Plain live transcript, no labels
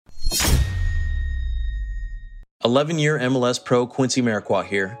11-year MLS pro Quincy Amarikwa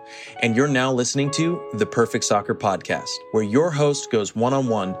here, and you're now listening to the Perfect Soccer Podcast, where your host goes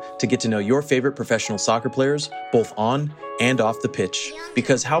one-on-one to get to know your favorite professional soccer players, both on and off the pitch.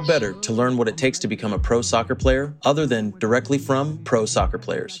 Because how better to learn what it takes to become a pro soccer player other than directly from pro soccer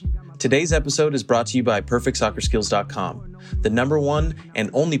players? Today's episode is brought to you by PerfectSoccerSkills.com, the #1 and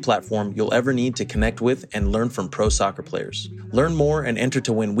only platform you'll ever need to connect with and learn from pro soccer players. Learn more and enter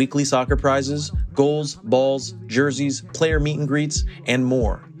to win weekly soccer prizes, goals, balls, jerseys, player meet and greets, and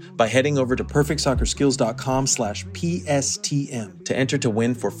more by heading over to PerfectSoccerSkills.com/PSTM to enter to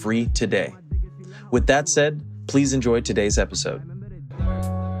win for free today. With that said, please enjoy today's episode.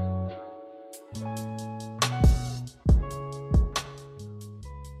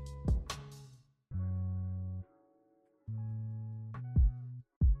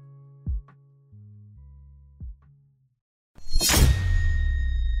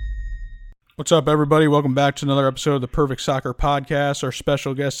 What's up, everybody? Welcome back to another episode of the Perfect Soccer Podcast. Our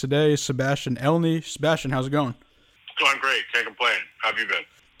special guest today is Sebastian Elney. Sebastian, how's it going? Going great. Can't complain. How have you been?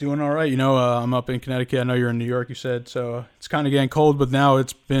 Doing all right. I'm up in Connecticut. I know you're in New York, you said, so it's kind of getting cold, but now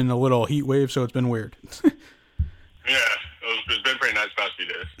it's been a little heat wave, so it's been weird. It's been pretty nice past few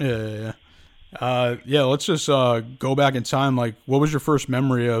days. Yeah. Let's just go back in time. Like, what was your first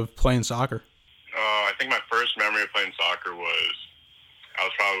memory of playing soccer? I think my first memory of playing soccer was,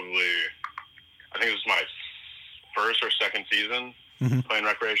 I think this was my first or second season playing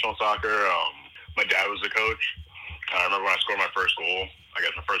recreational soccer. My dad was the coach. I remember when I scored my first goal, my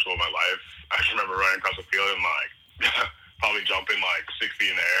first goal of my life. I just remember running across the field and probably jumping 6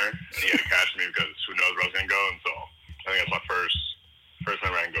 feet in the air, and he had to catch me because who knows where I was going to go. And so I think that's my first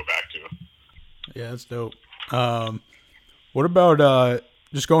memory I can go back to. Yeah, that's dope. What about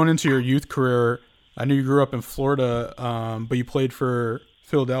just going into your youth career? I knew you grew up in Florida, but you played for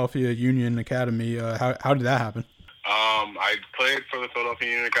Philadelphia Union Academy. How did that happen? I played for the Philadelphia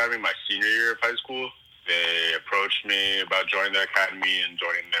Union Academy my senior year of high school. They approached me about joining the academy and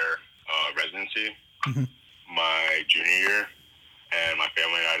joining their residency my junior year, and my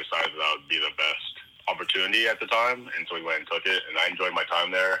family and I decided that would be the best opportunity at the time, and so we went and took it, and I enjoyed my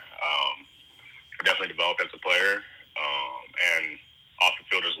time there. I definitely developed as a player, and off the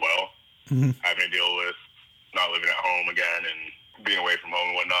field as well, having to deal with not living at home again and being away from home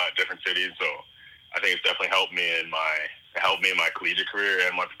and whatnot, different cities. So I think it's definitely helped me in my collegiate career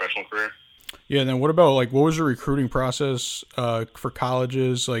and my professional career. Yeah, and then what about what was your recruiting process for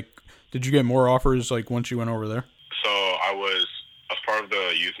colleges? Did you get more offers once you went over there? So I was part of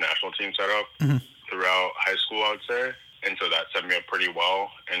the youth national team setup throughout high school, I would say, and so that set me up pretty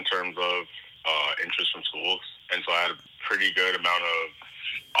well in terms of interest from schools. And so I had a pretty good amount of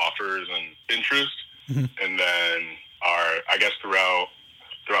offers and interest, and then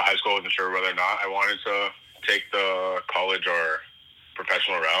throughout high school, I wasn't sure whether or not I wanted to take the college or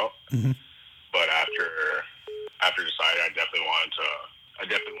professional route. But after deciding, I definitely wanted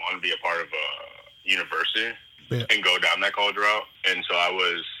to be a part of a university and go down that college route. And so I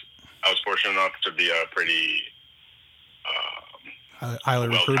was fortunate enough to be a pretty highly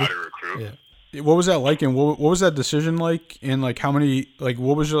well-touted recruit. Yeah. What was that like, and what was that decision like? And how many?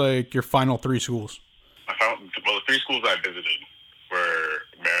 What was your final 3 schools? The 3 schools I visited were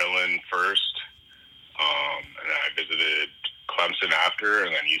Maryland first, and then I visited Clemson after,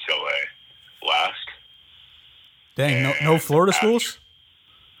 and then UCLA last. Dang, no Florida schools?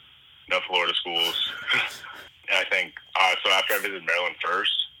 No Florida schools. And I think, so after I visited Maryland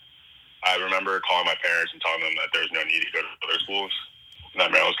first, I remember calling my parents and telling them that there's no need to go to other schools, and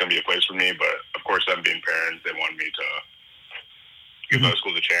that Maryland was going to be a place for me. But, of course, them being parents, they wanted me to give those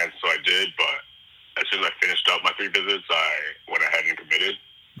schools a chance, so I did. But as soon as I finished up my 3 visits, I went ahead and committed.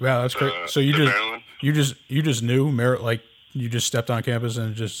 Wow, that's great. So you just knew you just stepped on campus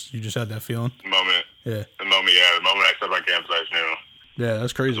and you just had that feeling. The moment I stepped on campus, I just knew. Yeah,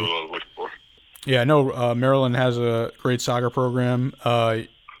 that's crazy. That's what I was looking for. Yeah, I know Maryland has a great soccer program.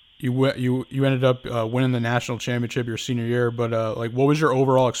 You ended up winning the national championship your senior year, but what was your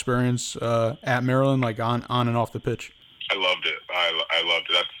overall experience at Maryland, on and off the pitch? I loved it. I loved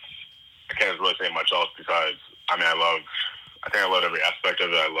it. I can't really say much else because I think I loved every aspect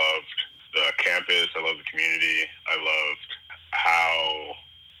of it. I loved the campus. I loved the community. I loved how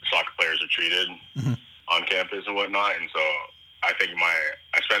soccer players are treated on campus and whatnot. And so I think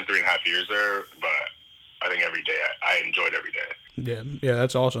I spent 3.5 years there, but I think every day I enjoyed every day. Yeah,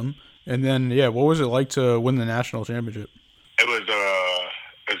 that's awesome. And then what was it like to win the national championship? It was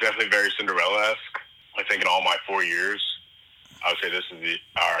definitely very Cinderella-esque. I think in all my 4 years, I would say this is the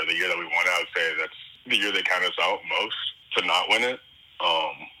year that we won it. I would say that's the year they count us out most to not win it,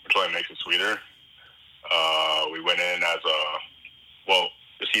 which probably makes it sweeter. We went in the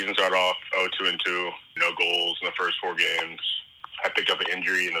season started off 0-2-2, no goals in the first 4 games. I picked up an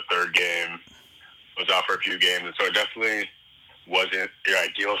injury in the 3rd game, was out for a few games, and so it definitely wasn't your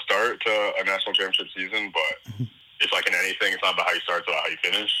ideal start to a national championship season, but it's like in anything, it's not about how you start, it's about how you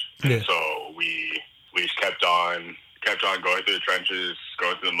finish. Yeah. And so we just kept on going through the trenches,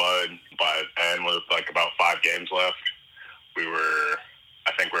 going through the mud. By the end, with like about 5 games left,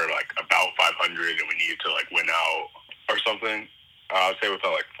 I think we're like about 500, and we needed to like win out or something. I'd say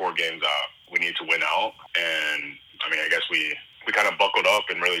without like 4 games out, we need to win out. And I mean, I guess we kind of buckled up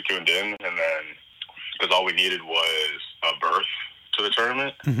and really tuned in, and then because all we needed was a berth to the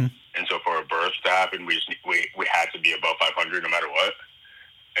tournament. Mm-hmm. And so for a berth to happen, we had to be above 500 no matter what.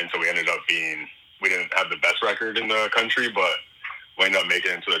 And so we ended up we didn't have the best record in the country, but we ended up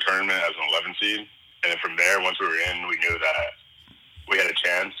making it into the tournament as an 11 seed. And then from there, once we were in, we knew that we had a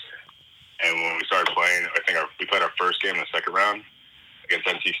chance. And when we started playing, I think we played our first game in the 2nd round against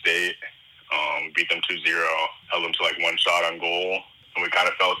NC State. Beat them 2-0, held them to like 1 shot on goal. And we kind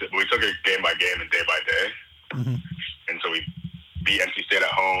of felt it. But we took it game by game and day by day. Mm-hmm. And so we beat NC State at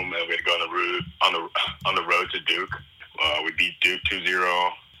home, and we had to go on the road to Duke. We beat Duke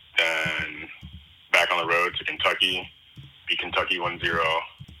 2-0, then back on the road to Kentucky, beat Kentucky 1-0,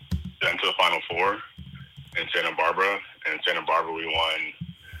 then to the Final Four in Santa Barbara. And in Santa Barbara, we won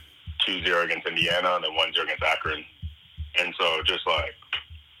 2-0 against Indiana, and then 1-0 against Akron. And so just like,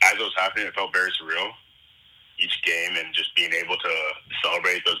 as it was happening, it felt very surreal, each game, and just being able to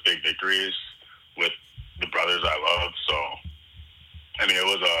celebrate those big victories with the brothers I love. So, I mean,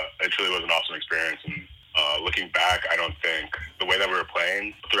 it truly was an awesome experience. And looking back, I don't think the way that we were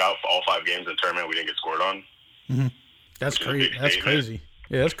playing throughout all 5 games in the tournament, we didn't get scored on. Mm-hmm. That's crazy. That's crazy.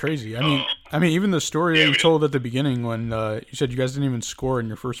 Yeah, that's crazy. I mean, even the story that you told at the beginning when you said you guys didn't even score in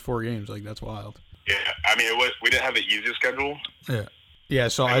your first 4 games, like that's wild. Yeah, I mean, we didn't have the easiest schedule. Yeah.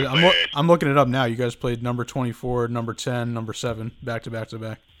 So I'm looking it up now. You guys played number 24, number 10, number 7, back to back to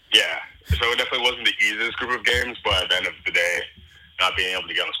back. Yeah, so it definitely wasn't the easiest group of games, but at the end of the day, not being able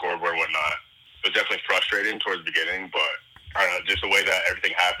to get on the scoreboard and whatnot, it was definitely frustrating towards the beginning. But I don't know, just the way that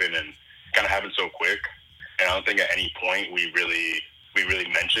everything happened and kind of happened so quick. And I don't think at any point we really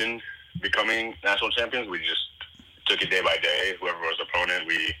mentioned becoming national champions. We just took it day by day. Whoever was opponent,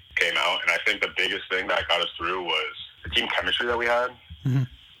 we came out. And I think the biggest thing that got us through was the team chemistry that we had. Mm-hmm.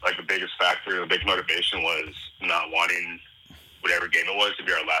 Like the biggest factor, the biggest motivation was not wanting whatever game it was to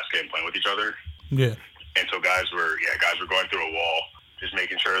be our last game playing with each other. Yeah. And so guys were going through a wall, just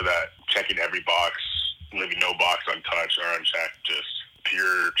making sure that checking every box, leaving no box untouched or unchecked, just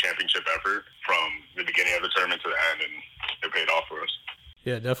pure championship effort from the beginning of the tournament to the end, and it paid off for us.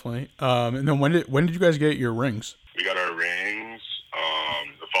 Yeah, definitely. And then when did you guys get your rings? We got our rings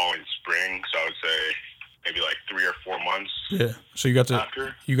the following spring, so I would say maybe like 3 or 4 months. Yeah. So you got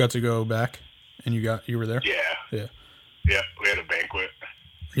to go back, and you were there. Yeah. Yeah, we had a banquet.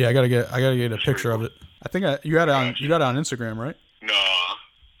 Yeah, I gotta get a picture of it. I think you got it on Instagram, right? No.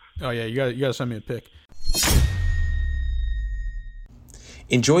 Oh yeah, you gotta send me a pic.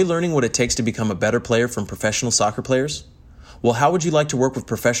 Enjoy learning what it takes to become a better player from professional soccer players? Well, how would you like to work with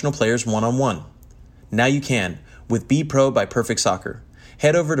professional players one-on-one? Now you can with Be Pro by Perfect Soccer.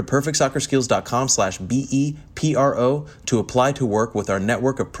 Head over to perfectsoccerskills.com/BEPRO to apply to work with our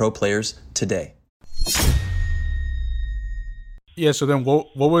network of pro players today. Yeah, so then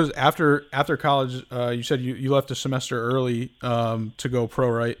what was after college? You said you left a semester early to go pro,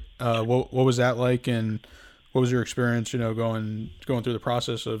 right? What was that like, and what was your experience? Going through the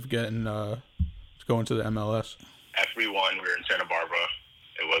process of going to the MLS. After we won, we were in Santa Barbara.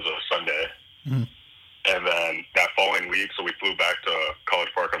 It was a Sunday, mm-hmm. And then that following week, so we flew back to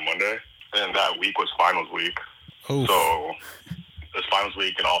College Park on Monday, and that week was finals week. Oh. So it was finals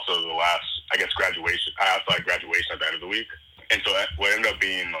week, and also the last, I guess, graduation. I also had graduation at the end of the week. And so what ended up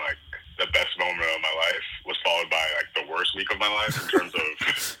being like the best moment of my life was followed by like the worst week of my life in terms of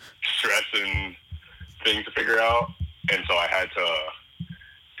stress and things to figure out. And so I had to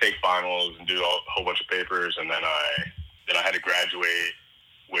take finals and do a whole bunch of papers, and then I had to graduate,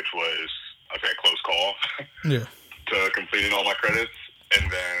 which was, I'd say, a close call. Yeah. To completing all my credits, and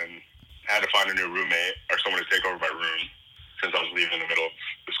then I had to find a new roommate or someone to take over my room since I was leaving in the middle of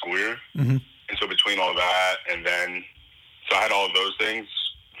the school year. Mm-hmm. And so between all that and then. So I had all of those things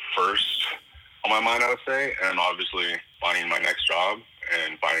first on my mind, I would say, and obviously finding my next job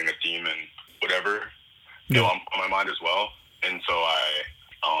and finding a team and whatever, on my mind as well. And so I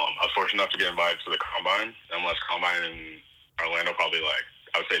was fortunate enough to get invited to the Combine, MLS Combine in Orlando, probably like,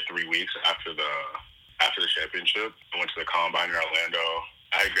 I would say 3 weeks after the championship. I went to the Combine in Orlando,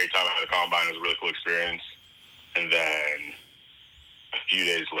 I had a great time at the combine. It was a really cool experience. And then a few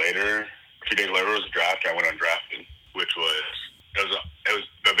days later was the draft. I went undrafted, which was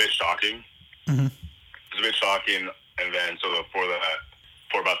a bit shocking. Mm-hmm. It was a bit shocking. And then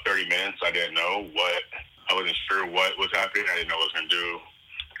for about 30 minutes, I wasn't sure what was happening. I didn't know what I was going to do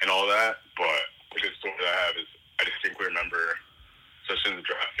and all that. But the good story that I have is I distinctly remember, so as soon as the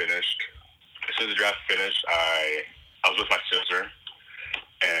draft finished, I was with my sister,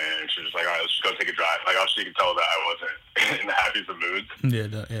 and she was just like, all right, let's just go take a drive. Like, she could tell that I wasn't in the happiest of moods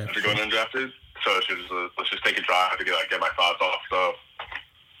after going undrafted. So she was just, let's just take a drive to get my thoughts off stuff.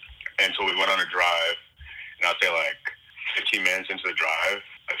 And so we went on a drive, and I'd say like 15 minutes into the drive,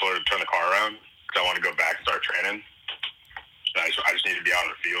 I told her to turn the car around because I wanted to go back and start training. And I just needed to be out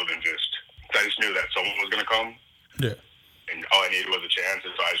on the field I just knew that someone was going to come. Yeah. And all I needed was a chance,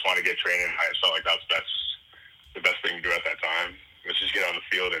 and so I just wanted to get training. I just felt like that's the best thing to do at that time. Let's just get on the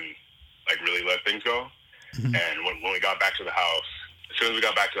field and like really let things go. Mm-hmm. And when we got back to the house, as soon as we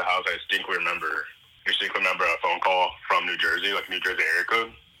got back to the house, I distinctly remember a phone call from New Jersey, like New Jersey area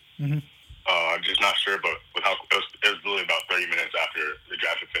code. Mm-hmm. I'm just not sure, but it was literally about 30 minutes after the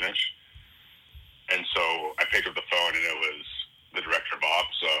draft had finished. And so I picked up the phone, and it was the director of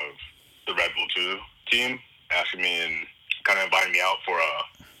ops of the Red Bull 2 team asking me and kind of inviting me out for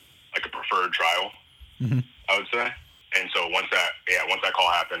a preferred trial, mm-hmm. I would say. And so once that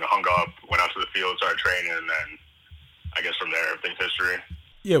call happened, I hung up, went out to the field, started training, and then I guess from there, everything's history.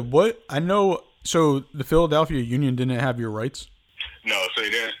 Yeah, I know, so the Philadelphia Union didn't have your rights? No, so they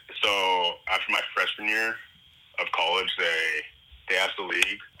didn't. So after my freshman year of college, they asked the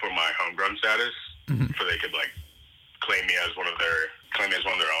league for my homegrown status, mm-hmm. so they could like claim me as one of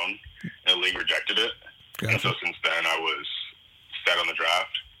their own, and the league rejected it. Gotcha. And so since then, I was set on the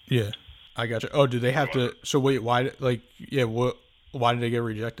draft. Yeah, I gotcha. Oh, do they have to? So wait, why? Like, yeah, why did they get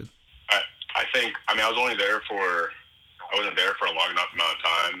rejected? I wasn't there for a long enough amount of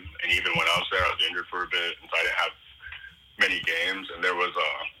time, and even when I was there, I was injured for a bit, and so I didn't have many games. And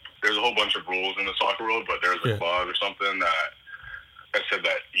there's a whole bunch of rules in the soccer world, but there's a clause or something that said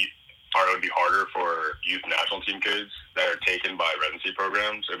that it would be harder for youth national team kids that are taken by residency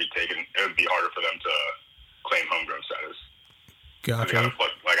programs. It would be harder for them to claim homegrown status. Gotcha.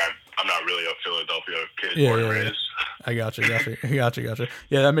 I'm not really a Philadelphia kid born and raised. I gotcha.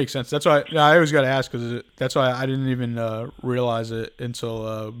 Yeah, that makes sense. That's why I always got to ask, because that's why I didn't even realize it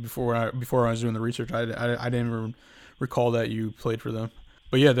until before I was doing the research. I didn't even recall that you played for them.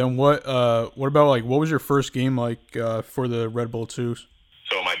 But yeah, then what about like what was your first game like for the Red Bull 2s?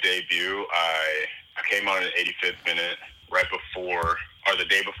 So my debut, I came on in the 85th minute, the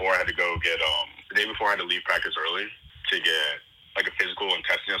day before I had to go get the day before I had to leave practice early to get like a physical and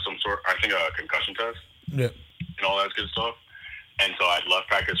testing of some sort. I think a concussion test. Yeah. And all that good stuff. And so I'd left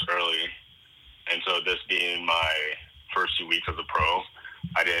practice early. And so this being my first 2 weeks as a pro,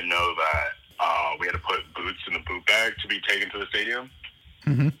 I didn't know that we had to put boots in the boot bag to be taken to the stadium.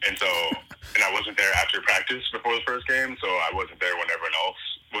 Mm-hmm. And I wasn't there after practice before the first game, so I wasn't there when everyone else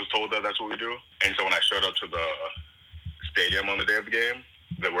was told that that's what we do. And so when I showed up to the stadium on the day of the game,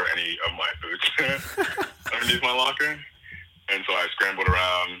 there weren't any of my boots underneath my locker. And so I scrambled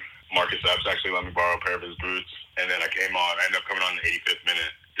around. Marcus Epps actually let me borrow a pair of his boots. And then I ended up coming on in the 85th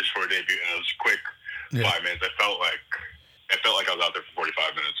minute just for a debut. And it was quick 5 minutes. It felt like I was out there for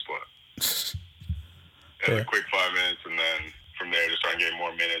 45 minutes, but it was a quick 5 minutes. And then from there, just started getting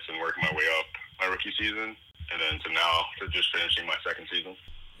more minutes and working my way up my rookie season. And then to now, to just finishing my second season.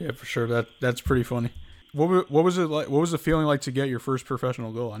 Yeah, for sure. That's pretty funny. What was it like? What was the feeling like to get your first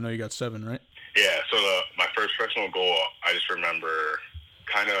professional goal? I know you got 7, right? Yeah. So my first professional goal, I just remember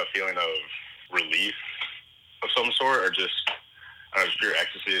kind of a feeling of relief of some sort, or just pure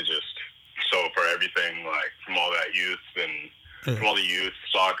ecstasy. Is just so for everything, like from all that youth and from all the youth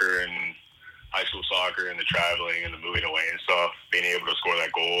soccer and high school soccer and the traveling and the moving away and stuff, being able to score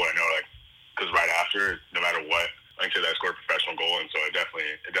that goal. I know, like, because right after, no matter what, like I said, I scored a professional goal, and so it definitely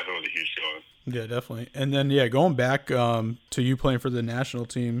was a huge feeling. Yeah, definitely. And then, going back to you playing for the national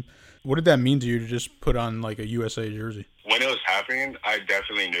team, what did that mean to you to just put on like a USA jersey? When it was happening, I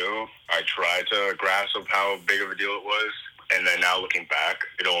definitely knew. I tried to grasp of how big of a deal it was, and then now looking back,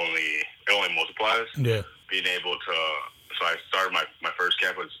 it only multiplies. Yeah. Being able to. So I started my first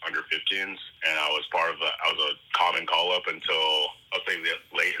camp was under 15s, and I was a common call up until I'll say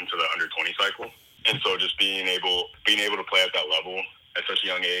late into the under 20 cycle. And so just being able to play at that level at such a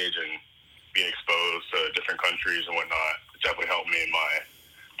young age and being exposed to different countries and whatnot, it definitely helped me in my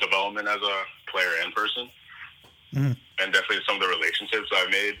development as a player and person. Mm-hmm. And definitely some of the relationships I've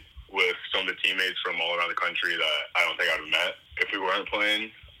made with some of the teammates from all around the country that I don't think I would have met if we weren't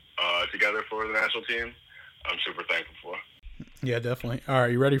playing together for the national team. I'm super thankful for. Yeah, definitely. All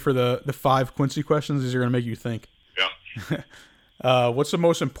right, you ready for the 5 Quincy questions? These are going to make you think. Yeah. What's the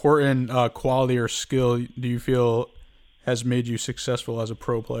most important quality or skill do you feel has made you successful as a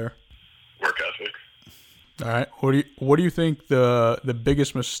pro player? Work ethic. All right. What do you think the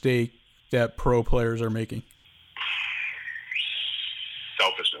biggest mistake that pro players are making?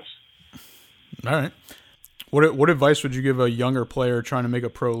 Selfishness. All right. What advice would you give a younger player trying to make a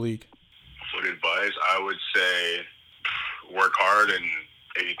pro league? What advice? I would say work hard, and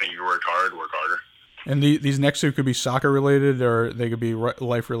if you think you worked hard, work harder. And these next 2 could be soccer related, or they could be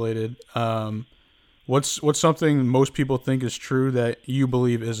life related. What's something most people think is true that you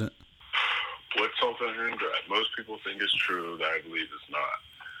believe isn't? What's something that most people think is true that I believe is not?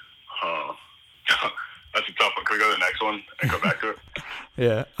 That's a tough one. Can we go to the next one and go back to it?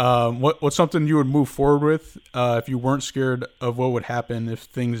 Yeah. What's something you would move forward with if you weren't scared of what would happen if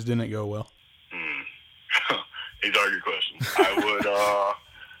things didn't go well? These are good questions. I would. I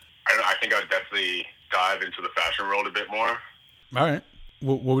think I'd definitely dive into the fashion world a bit more. All right.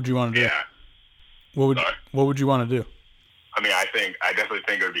 What would you want to do? Yeah. What would you want to do? I mean, I definitely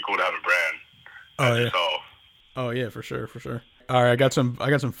think it would be cool to have a brand. Oh yeah. Yourself. Oh yeah, for sure. All right, I got some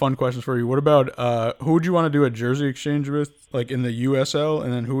fun questions for you. What about who would you want to do a jersey exchange with, like in the USL,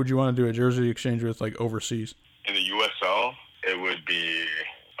 and then who would you want to do a jersey exchange with, like overseas? In the USL, it would be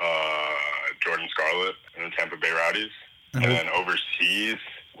Jordan Scarlett and the Tampa Bay Rowdies, and then overseas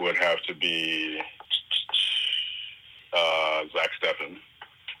would have to be Zach Steffen.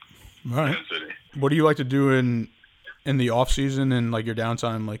 All right. City. What do you like to do in the off season and like your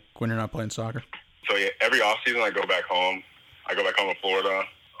downtime, like when you're not playing soccer? So yeah, every off season I go back home. To Florida.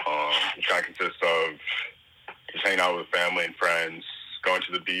 It kind of consists of just hanging out with family and friends, going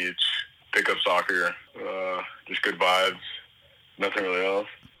to the beach, pick up soccer, just good vibes. Nothing really else.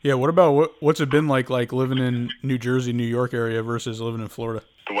 Yeah. What about what's it been like living in New Jersey, New York area versus living in Florida?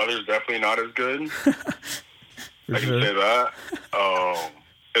 The weather's definitely not as good. I can say that.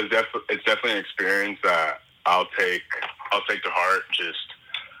 It's definitely an experience that I'll take to heart. Just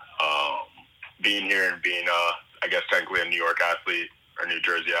being here and being I guess technically a New York athlete or New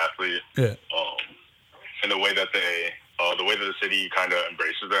Jersey athlete. Yeah. And the way that the city kind of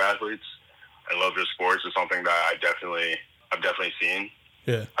embraces their athletes and loves their sports is something that I've definitely seen.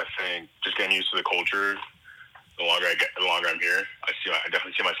 Yeah. I think just getting used to the culture, the longer I'm here, I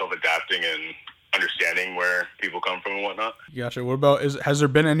definitely see myself adapting and understanding where people come from and whatnot. Gotcha. What about has there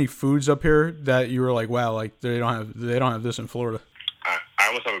been any foods up here that you were like, wow, like they don't have this in Florida? I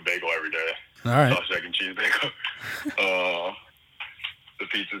almost have a bagel every day. All right. Sausage, egg, and cheese bagel. The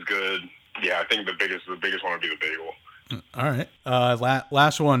pizza's good. Yeah, I think the biggest one would be the bagel. All right.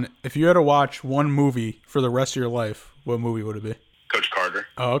 Last one. If you had to watch one movie for the rest of your life, what movie would it be? Coach Carter.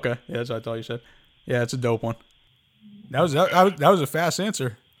 Oh, okay. Yeah, that's what I thought you said. Yeah, it's a dope one. That was a fast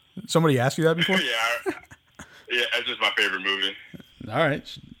answer. Somebody asked you that before? Yeah, that's just my favorite movie. All right.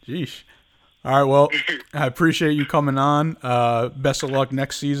 Jeez. All right, well, I appreciate you coming on. Best of luck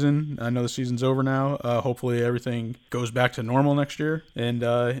next season. I know the season's over now. Hopefully everything goes back to normal next year. And,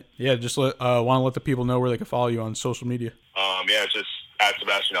 just want to let the people know where they can follow you on social media. It's just at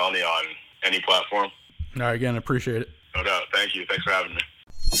Sebastian Alney on any platform. All right, again, appreciate it. No doubt. Thank you. Thanks for having me.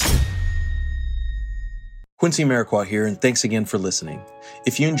 Quincy Amarikwa here, and thanks again for listening.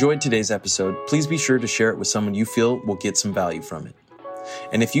 If you enjoyed today's episode, please be sure to share it with someone you feel will get some value from it.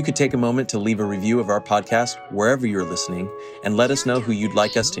 And if you could take a moment to leave a review of our podcast wherever you're listening and let us know who you'd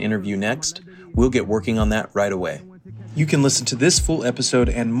like us to interview next, we'll get working on that right away. You can listen to this full episode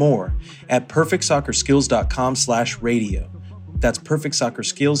and more at perfectsoccerskills.com/radio. That's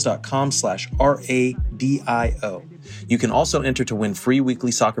perfectsoccerskills.com/RADIO. You can also enter to win free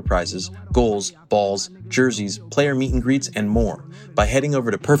weekly soccer prizes, goals, balls, jerseys, player meet and greets, and more by heading over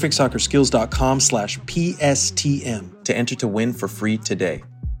to perfectsoccerskills.com/PSTM to enter to win for free today.